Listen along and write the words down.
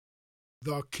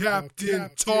The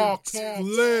Captain Talks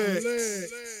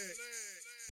Flicks.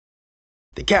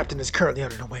 The captain is currently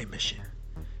on an away mission,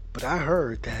 but I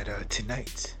heard that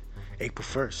tonight, April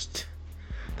 1st,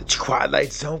 the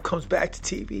Twilight Zone comes back to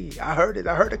TV. I heard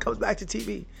it comes back to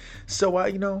TV. So,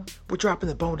 we're dropping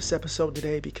the bonus episode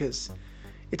today because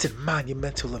it's a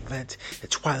monumental event. The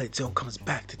Twilight Zone comes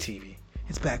back to TV.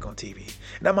 It's back on TV.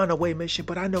 And I'm on a away mission,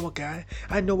 but I know a guy.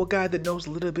 I know a guy that knows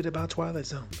a little bit about Twilight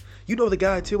Zone. You know the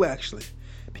guy too, actually.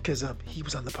 Because he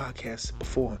was on the podcast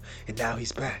before, and now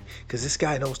he's back. Because this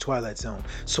guy knows Twilight Zone.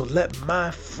 So let my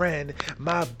friend,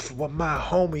 my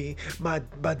homie,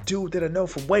 my dude that I know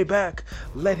from way back,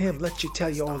 let you tell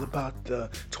you all about the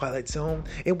Twilight Zone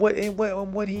and what he wants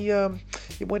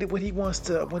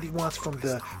from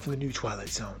the new Twilight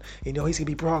Zone. You know, he's gonna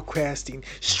be broadcasting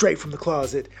straight from the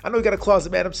closet. I know you got a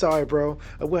closet, man. I'm sorry, bro.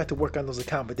 We'll have to work on those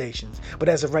accommodations. But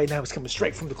as of right now, he's coming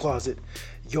straight from the closet.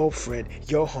 Your friend,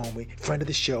 your homie, friend of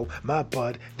the show, my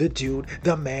bud, the dude,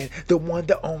 the man, the one,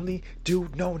 the only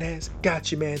dude known as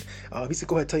Gotchaman. He's gonna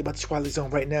go ahead and tell you about the Twilight Zone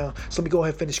right now. So let me go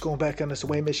ahead and finish going back on this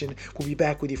away mission. We'll be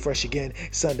back with you fresh again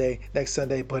next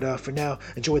Sunday. But for now,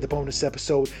 enjoy the bonus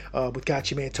episode with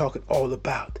Gotchaman talking all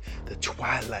about the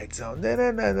Twilight Zone.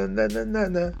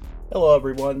 Hello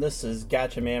everyone, this is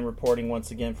Gotchaman reporting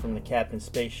once again from the Captain's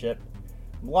spaceship.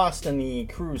 I'm lost in the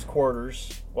crew's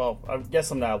quarters. Well, I guess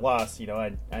I'm not lost,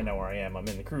 I know where I am. I'm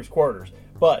in the crew's quarters.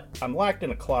 But I'm locked in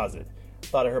a closet.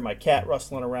 Thought I heard my cat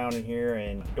rustling around in here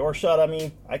and door shut on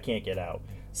me. I can't get out.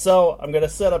 So I'm going to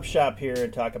set up shop here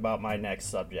and talk about my next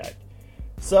subject.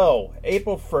 So,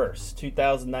 April 1st,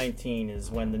 2019 is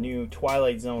when the new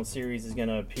Twilight Zone series is going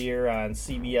to appear on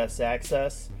CBS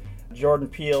Access. Jordan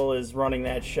Peele is running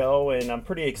that show and I'm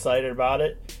pretty excited about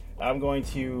it. I'm going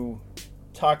to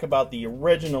talk about the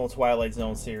original Twilight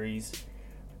Zone series.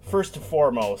 First and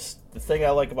foremost, the thing I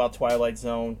like about Twilight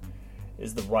Zone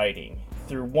is the writing.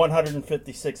 Through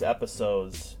 156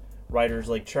 episodes, writers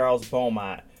like Charles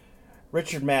Beaumont,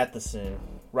 Richard Matheson,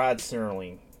 Rod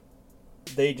Serling,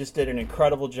 they just did an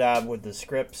incredible job with the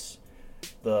scripts.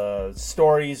 The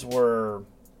stories were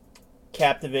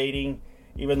captivating,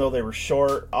 even though they were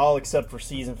short. All except for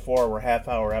season 4 were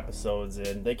half-hour episodes,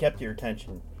 and they kept your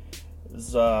attention. It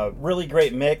was a really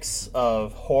great mix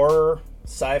of horror,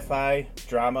 sci-fi,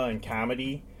 drama, and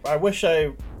comedy. I wish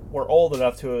I were old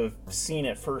enough to have seen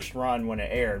it first run when it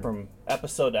aired. From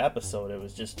episode to episode, it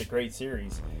was just a great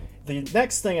series. The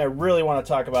next thing I really want to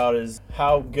talk about is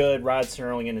how good Rod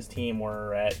Serling and his team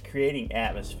were at creating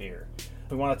atmosphere.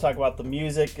 We want to talk about the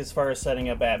music as far as setting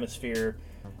up atmosphere.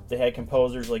 They had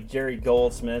composers like Jerry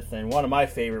Goldsmith and one of my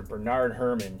favorite, Bernard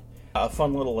Herrmann. A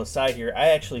fun little aside here, I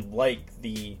actually like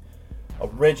the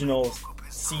original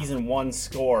season 1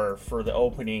 score for the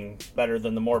opening better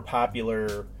than the more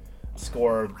popular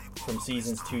score from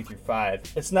seasons 2 through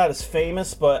 5. It's not as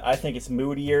famous, but I think it's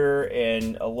moodier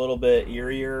and a little bit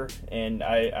eerier, and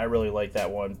I really like that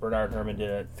one. Bernard Herrmann did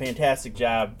a fantastic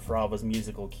job for all of his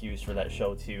musical cues for that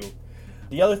show too.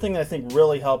 The other thing that I think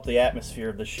really helped the atmosphere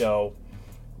of the show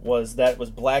was that it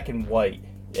was black and white.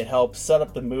 It helped set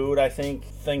up the mood, I think.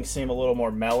 Things seem a little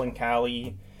more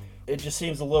melancholy. It just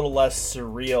seems a little less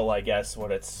surreal, I guess,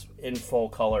 when it's in full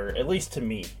color, at least to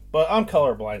me. But I'm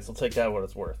colorblind, so take that what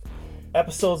it's worth.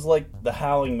 Episodes like The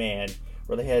Howling Man,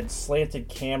 where they had slanted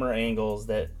camera angles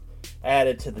that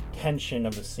added to the tension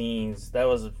of the scenes. That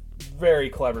was a very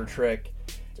clever trick.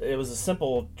 It was a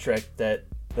simple trick that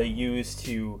they used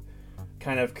to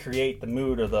kind of create the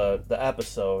mood of the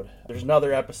episode. There's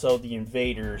another episode, The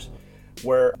Invaders,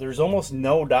 where there's almost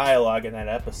no dialogue in that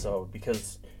episode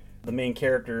because the main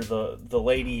character, the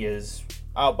lady, is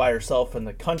out by herself in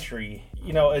the country.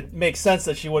 It makes sense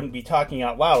that she wouldn't be talking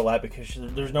out loud a lot because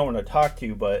there's no one to talk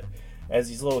to, but as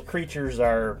these little creatures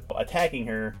are attacking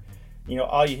her,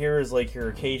 all you hear is like her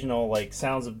occasional like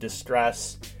sounds of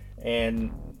distress,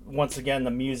 and once again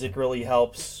the music really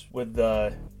helps with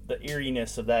the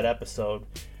eeriness of that episode.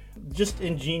 Just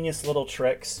ingenious little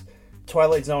tricks.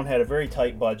 Twilight Zone had a very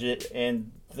tight budget,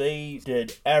 and they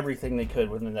did everything they could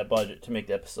within that budget to make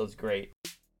the episodes great.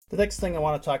 The next thing I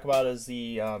want to talk about is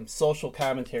the social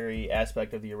commentary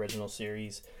aspect of the original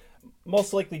series.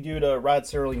 Most likely due to Rod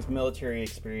Serling's military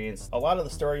experience, a lot of the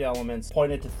story elements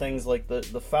pointed to things like the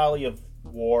folly of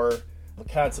war, the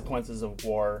consequences of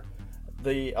war.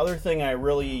 The other thing I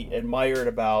really admired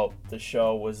about the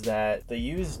show was that they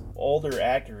used older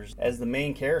actors as the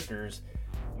main characters.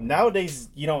 Nowadays,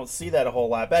 you don't see that a whole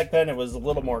lot. Back then, it was a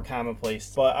little more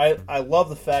commonplace. But I love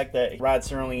the fact that Rod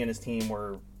Serling and his team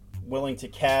were willing to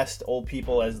cast old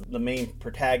people as the main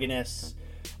protagonists.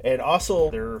 And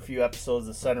also, there are a few episodes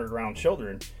that centered around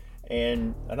children.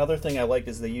 And another thing I liked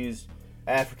is they used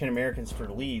African Americans for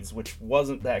leads, which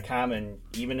wasn't that common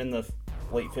even in the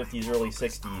late 50s, early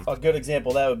 60s. A good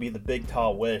example of that would be The Big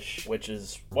Tall Wish, which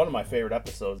is one of my favorite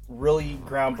episodes. Really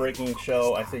groundbreaking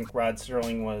show. I think Rod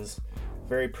Serling was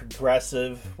very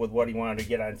progressive with what he wanted to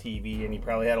get on TV, and he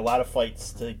probably had a lot of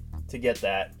fights to get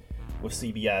that with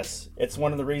CBS. It's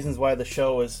one of the reasons why the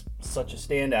show is such a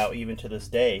standout even to this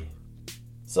day.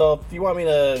 So if you want me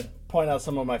to point out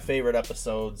some of my favorite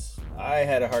episodes, I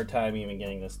had a hard time even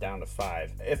getting this down to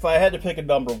 5. If I had to pick a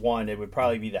number 1, it would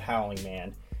probably be The Howling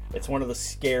Man. It's one of the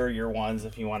scarier ones,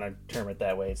 if you want to term it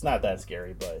that way. It's not that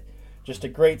scary, but just a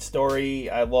great story.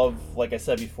 I love, like I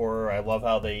said before, I love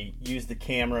how they use the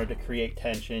camera to create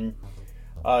tension.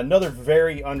 Another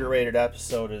very underrated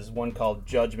episode is one called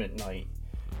Judgment Night.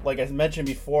 Like I mentioned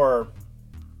before,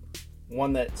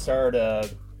 one that starred an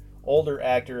older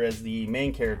actor as the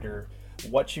main character,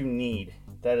 What You Need.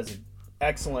 That is an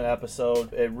excellent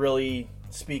episode. It really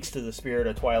speaks to the spirit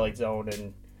of Twilight Zone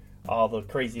and all the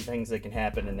crazy things that can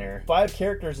happen in there. 5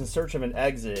 characters in search of an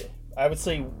exit. I would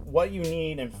say What You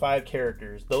Need and 5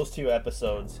 characters, those 2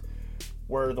 episodes,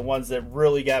 were the ones that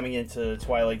really got me into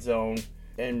Twilight Zone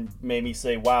and made me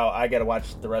say, wow, I gotta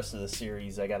watch the rest of the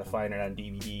series. I gotta find it on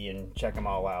DVD and check them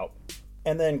all out.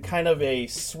 And then kind of a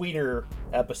sweeter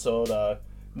episode,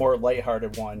 more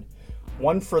lighthearted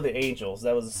one for the Angels.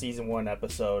 That was a season 1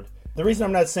 episode. The reason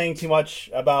I'm not saying too much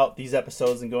about these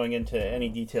episodes and going into any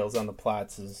details on the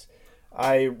plots is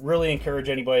I really encourage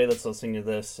anybody that's listening to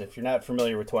this, if you're not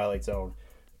familiar with Twilight Zone,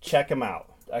 check them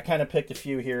out. I kind of picked a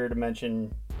few here to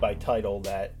mention by title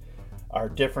that are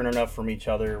different enough from each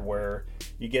other where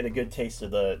you get a good taste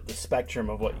of the spectrum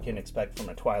of what you can expect from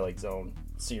a Twilight Zone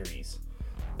series.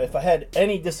 If I had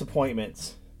any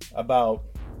disappointments about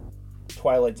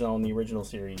Twilight Zone, the original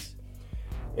series,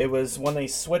 it was when they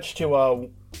switched to a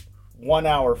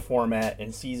 1-hour format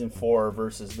in season 4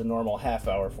 versus the normal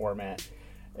half-hour format.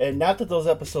 And not that those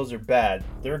episodes are bad,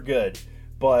 they're good,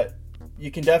 but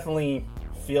you can definitely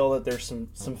feel that there's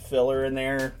some filler in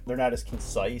there. They're not as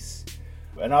concise.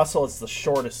 And also it's the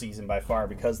shortest season by far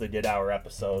because they did hour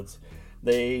episodes.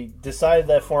 They decided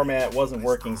that format wasn't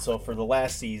working, so for the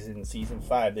last season, season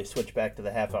 5, they switched back to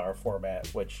the half-hour format,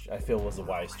 which I feel was a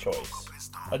wise choice.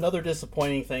 Another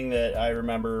disappointing thing that I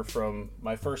remember from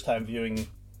my first time viewing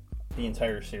the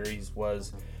entire series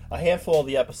was a handful of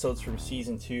the episodes from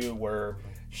season 2 were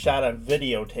shot on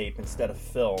videotape instead of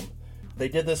film. They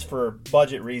did this for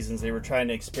budget reasons. They were trying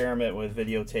to experiment with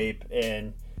videotape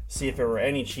and see if it were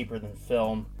any cheaper than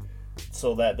film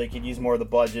so that they could use more of the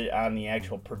budget on the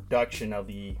actual production of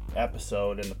the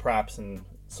episode and the props and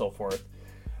so forth.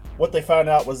 What they found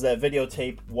out was that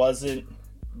videotape wasn't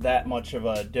that much of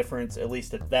a difference, at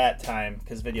least at that time,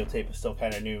 because videotape was still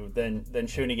kind of new, than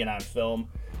shooting it on film.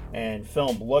 And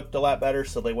film looked a lot better,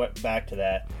 so they went back to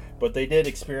that. But they did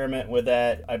experiment with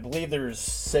that. I believe there's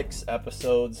 6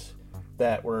 episodes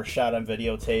that were shot on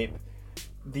videotape.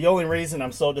 The only reason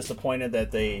I'm so disappointed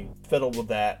that they fiddled with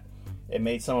that and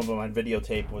made some of them on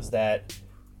videotape was that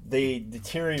they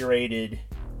deteriorated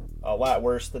a lot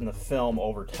worse than the film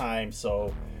over time.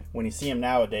 So when you see them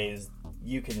nowadays,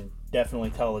 you can definitely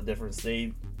tell the difference.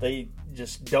 They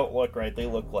just don't look right. They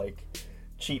look like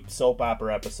cheap soap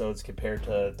opera episodes compared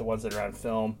to the ones that are on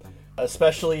film.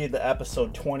 Especially the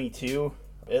episode 22,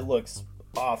 it looks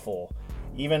awful.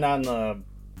 Even on the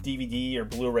DVD or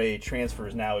Blu-ray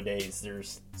transfers nowadays,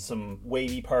 there's some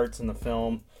wavy parts in the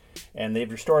film, and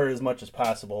they've restored it as much as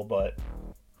possible, but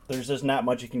there's just not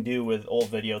much you can do with old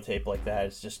videotape like that.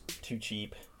 It's just too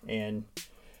cheap, and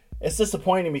it's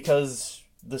disappointing because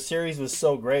the series was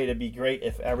so great. It'd be great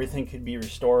if everything could be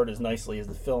restored as nicely as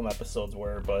the film episodes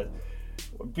were, but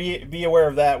be aware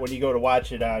of that when you go to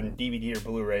watch it on DVD or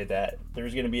Blu-ray, that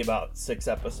there's going to be about 6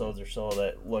 episodes or so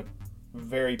that look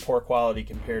very poor quality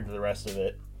compared to the rest of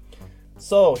it.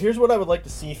 So here's what I would like to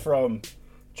see from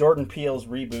Jordan Peele's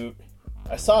reboot.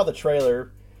 I saw the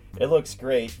trailer. It looks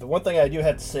great. The one thing I do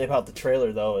have to say about the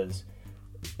trailer, though, is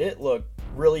it looked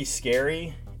really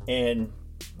scary, and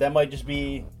that might just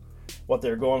be what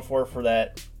they're going for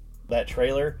that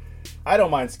trailer. I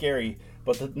don't mind scary,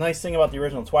 but the nice thing about the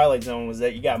original Twilight Zone was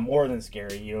that you got more than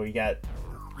scary. You know, you got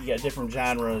different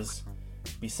genres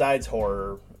besides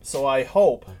horror. So I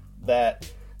hope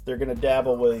that they're going to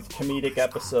dabble with comedic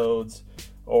episodes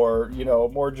or, you know,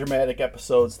 more dramatic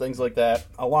episodes, things like that,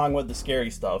 along with the scary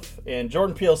stuff. And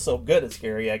Jordan Peele's so good at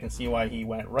scary, I can see why he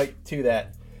went right to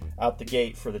that out the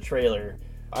gate for the trailer.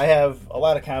 I have a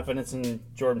lot of confidence in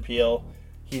Jordan Peele.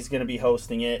 He's going to be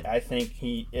hosting it. I think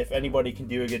if anybody can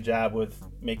do a good job with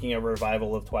making a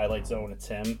revival of Twilight Zone, it's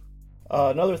him.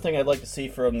 Another thing I'd like to see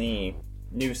from the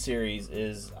new series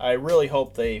is I really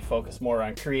hope they focus more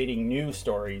on creating new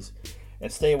stories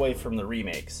and stay away from the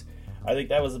remakes. I think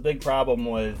that was a big problem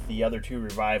with the other two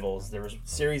revivals. There was a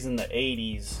series in the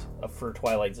 80s for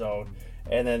Twilight Zone,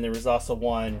 and then there was also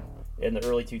one in the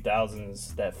early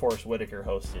 2000s that Forrest Whitaker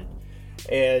hosted.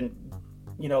 And,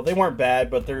 you know, they weren't bad,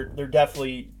 but they're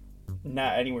definitely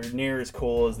not anywhere near as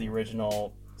cool as the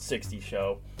original 60s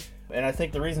show. And I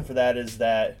think the reason for that is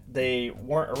that they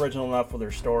weren't original enough with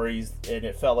their stories, and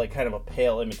it felt like kind of a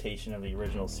pale imitation of the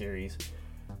original series.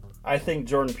 I think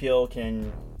Jordan Peele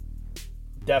can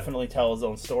definitely tell his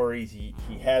own stories. He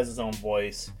has his own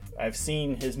voice. I've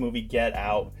seen his movie Get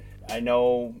Out. I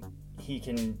know he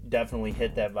can definitely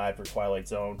hit that vibe for Twilight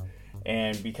Zone.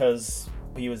 And because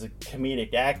he was a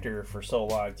comedic actor for so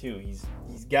long too, he's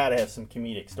got to have some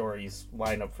comedic stories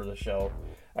lined up for the show.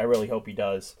 I really hope he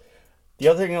does. The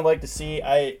other thing I'd like to see,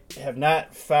 I have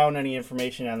not found any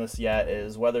information on this yet,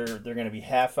 is whether they're going to be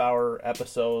half-hour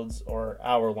episodes or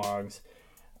hour-longs.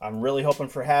 I'm really hoping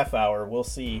for half-hour. We'll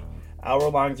see.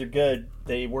 Hour-longs are good.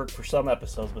 They work for some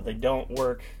episodes, but they don't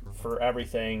work for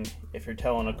everything if you're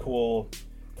telling a cool,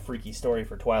 freaky story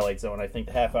for Twilight Zone. I think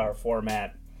the half-hour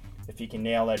format, if you can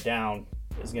nail that down,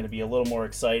 is going to be a little more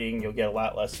exciting. You'll get a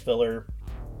lot less filler,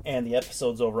 and the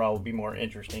episodes overall will be more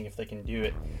interesting if they can do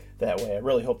it that way. I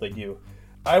really hope they do.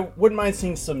 I wouldn't mind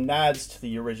seeing some nods to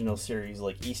the original series,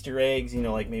 like Easter eggs, you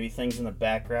know, like maybe things in the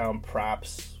background,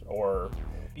 props, or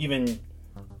even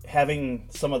having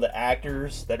some of the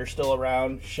actors that are still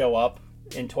around show up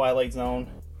in Twilight Zone,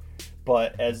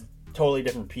 but as totally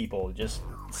different people. Just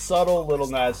subtle little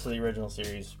nods to the original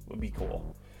series would be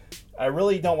cool. I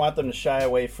really don't want them to shy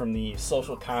away from the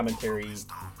social commentary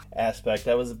aspect.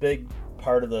 That was a big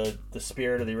part of the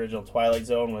spirit of the original Twilight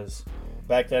Zone. Was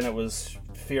back then it was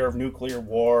fear of nuclear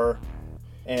war,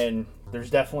 and there's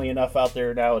definitely enough out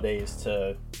there nowadays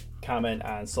to comment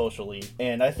on socially,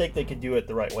 and I think they could do it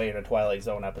the right way in a Twilight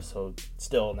Zone episode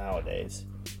still nowadays.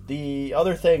 The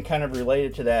other thing kind of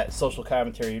related to that social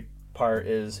commentary part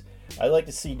is I'd like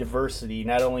to see diversity,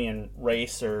 not only in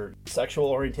race or sexual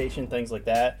orientation, things like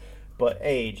that, but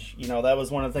age. You know, that was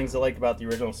one of the things I liked about the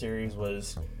original series,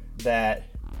 was that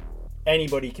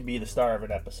anybody could be the star of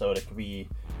an episode. It could be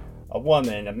a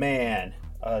woman, a man,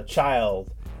 a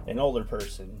child, an older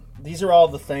person. These are all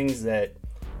the things that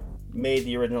made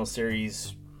the original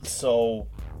series so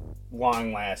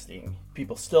long-lasting.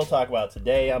 People still talk about it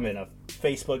today. I'm in a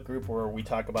Facebook group where we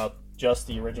talk about just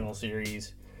the original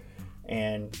series,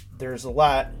 and there's a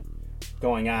lot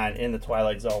going on in the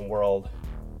Twilight Zone world.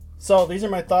 So these are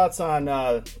my thoughts on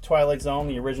Twilight Zone,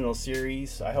 the original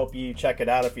series. I hope you check it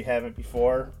out if you haven't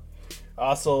before.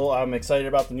 Also, I'm excited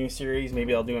about the new series.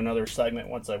 Maybe I'll do another segment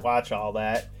once I watch all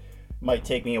that. Might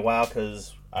take me a while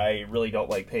because I really don't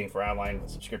like paying for online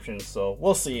subscriptions, so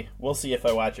we'll see. We'll see if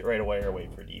I watch it right away or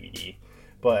wait for DVD.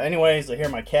 But anyways, I hear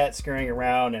my cat scurrying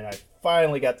around, and I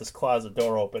finally got this closet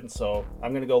door open, so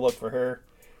I'm going to go look for her.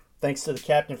 Thanks to the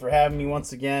captain for having me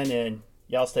once again, and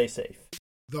y'all stay safe.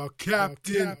 The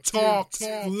Captain Talks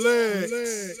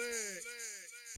Flicks.